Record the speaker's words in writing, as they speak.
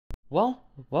Well,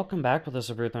 welcome back with a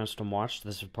severe thunderstorm watch.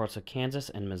 This is parts of Kansas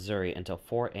and Missouri until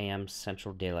 4 a.m.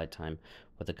 Central Daylight Time,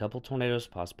 with a couple tornadoes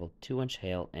possible, 2-inch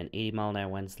hail, and 80-mile-an-hour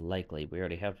winds likely. We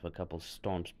already have a couple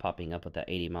storms popping up with that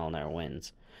 80-mile-an-hour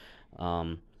winds.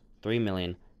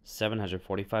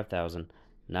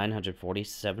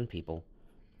 3,745,947 people,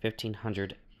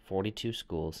 1,542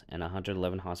 schools, and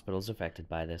 111 hospitals affected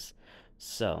by this.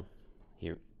 So,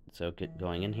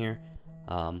 going in here,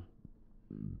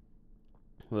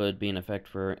 would be in effect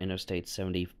for Interstate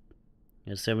 70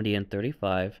 and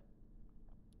 35,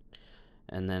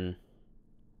 and then,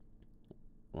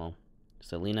 well,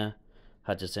 Salina,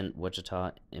 Hutchinson,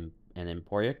 Wichita, and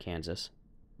Emporia, Kansas.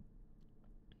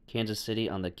 Kansas City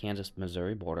on the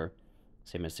Kansas-Missouri border,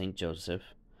 same as St.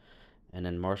 Joseph, and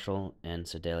then Marshall and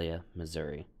Sedalia,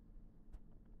 Missouri.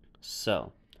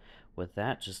 So, with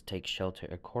that, just take shelter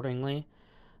accordingly.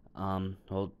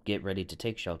 We'll get ready to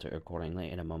take shelter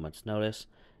accordingly in a moment's notice,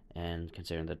 and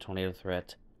considering the tornado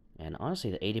threat, and honestly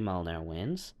the 80-mile-an-hour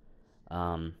winds,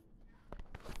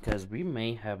 because we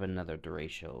may have another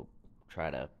derecho try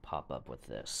to pop up with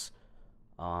this.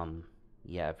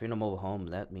 Yeah, if you're in a mobile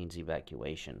home, that means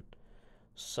evacuation.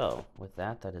 So, with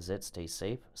that, that is it. Stay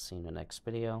safe. See you in the next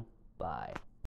video. Bye.